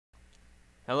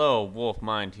Hello,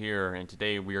 Wolfmind here, and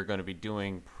today we are going to be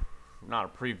doing, not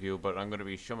a preview, but I'm going to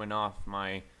be showing off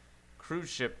my cruise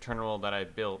ship terminal that I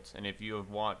built. And if you have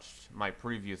watched my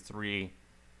preview 3,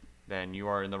 then you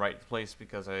are in the right place,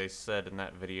 because I said in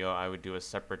that video I would do a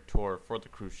separate tour for the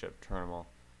cruise ship terminal.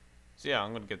 So yeah,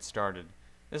 I'm going to get started.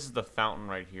 This is the fountain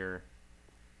right here,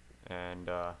 and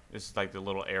this is like the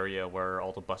little area where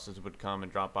all the buses would come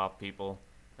and drop off people,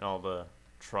 and all the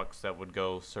trucks that would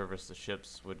go service the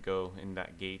ships would go in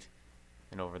that gate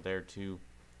and over there too.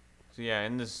 So yeah,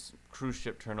 in this cruise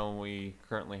ship terminal we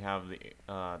currently have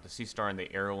the Sea Star and the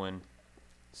Erowyn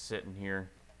sitting here,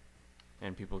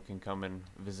 and people can come and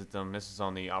visit them. This is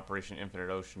on the Operation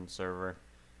Infinite Ocean server,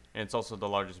 and it's also the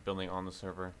largest building on the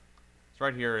server. So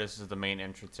right here, this is the main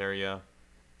entrance area.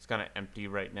 It's kind of empty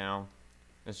right now.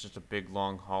 It's just a big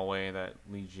long hallway that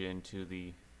leads you into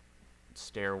the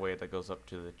stairway that goes up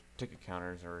to the ticket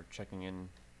counters or checking in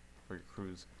for your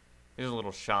cruise. These are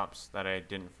little shops that I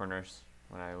didn't furnish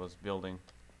when I was building.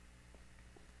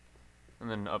 And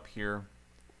then up here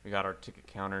we got our ticket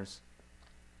counters,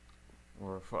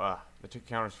 or the ticket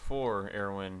counters for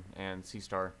Erowyn and Sea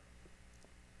Star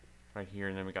right here.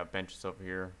 And then we got benches over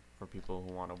here for people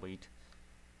who want to wait,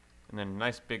 and then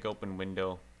nice big open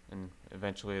window, and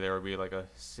eventually there will be like a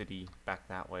city back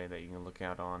that way that you can look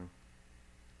out on.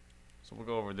 So we'll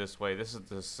go over this way. This is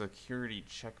the security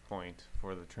checkpoint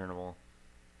for the terminal.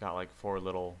 Got like 4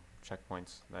 little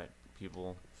checkpoints that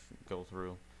people go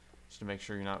through just to make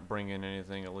sure you're not bringing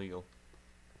anything illegal.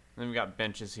 And then we got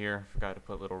benches here. Forgot to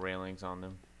put little railings on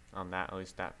them, on that, at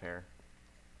least that pair.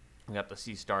 We got the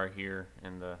Sea Star here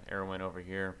and the Erowyn over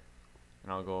here,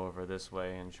 and I'll go over this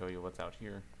way and show you what's out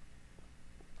here.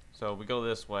 So we go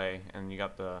this way, and you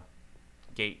got the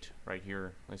gate right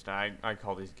here. At least I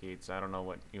call these gates. I don't know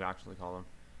what you actually call them.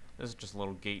 This is just a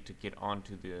little gate to get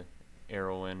onto the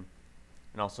Erowyn.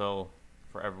 And also,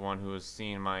 for everyone who has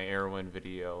seen my Erowyn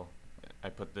video, I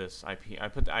put this IP. I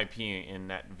put the IP in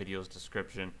that video's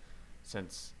description,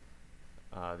 since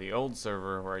the old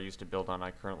server where I used to build on,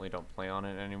 I currently don't play on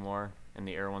it anymore, and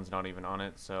the Erowyn's not even on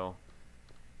it. So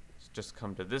just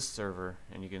come to this server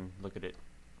and you can look at it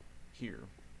here.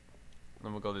 And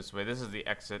then we'll go this way. This is the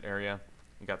exit area.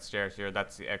 You got stairs here.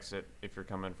 That's the exit if you're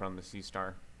coming from the Sea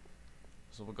Star.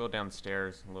 So we'll go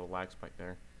downstairs. A little lag spike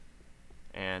there.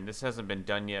 And this hasn't been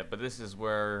done yet, but this is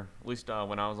where, at least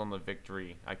when I was on the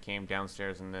Victory, I came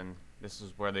downstairs, and then this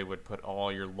is where they would put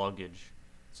all your luggage,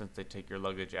 since they take your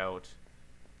luggage out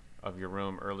of your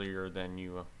room earlier than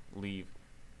you leave.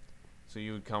 So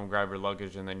you would come grab your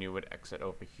luggage, and then you would exit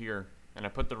over here. And I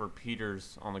put the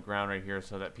repeaters on the ground right here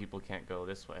so that people can't go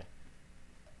this way.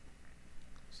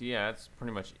 So yeah, that's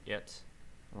pretty much it.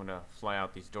 I'm gonna fly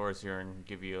out these doors here and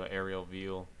give you an aerial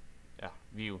view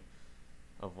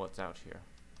of what's out here.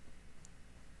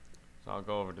 So I'll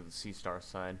go over to the Sea Star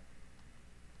side.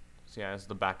 So yeah, this is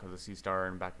the back of the Sea Star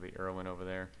and back of the Erowyn over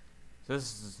there. So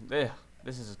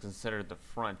this is considered the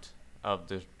front of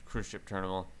the cruise ship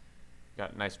terminal.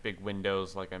 Got nice big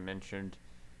windows, like I mentioned,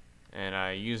 and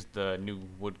I used the new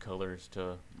wood colors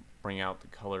to bring out the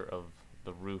color of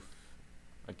the roof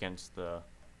against the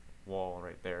wall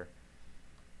right there.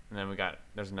 And then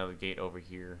there's another gate over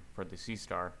here for the Sea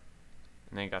Star,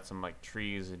 and then you got some like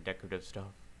trees and decorative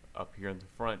stuff up here in the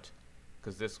front,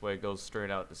 because this way goes straight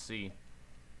out to sea,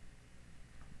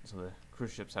 so the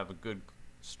cruise ships have a good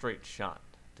straight shot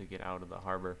to get out of the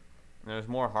harbor. And there's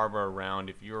more harbor around.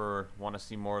 If you want to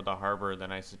see more of the harbor,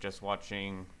 then I suggest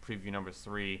watching preview number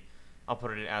 3. I'll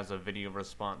put it as a video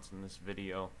response in this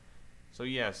video. So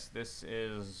yes, this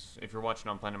is, if you're watching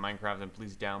on Planet Minecraft, then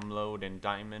please download and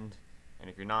Diamond. And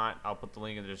if you're not, I'll put the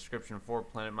link in the description for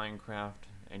Planet Minecraft,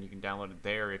 and you can download it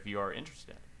there if you are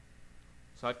interested.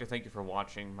 So I'd like to thank you for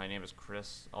watching. My name is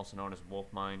Chris, also known as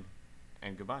Wolfmind,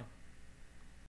 and goodbye.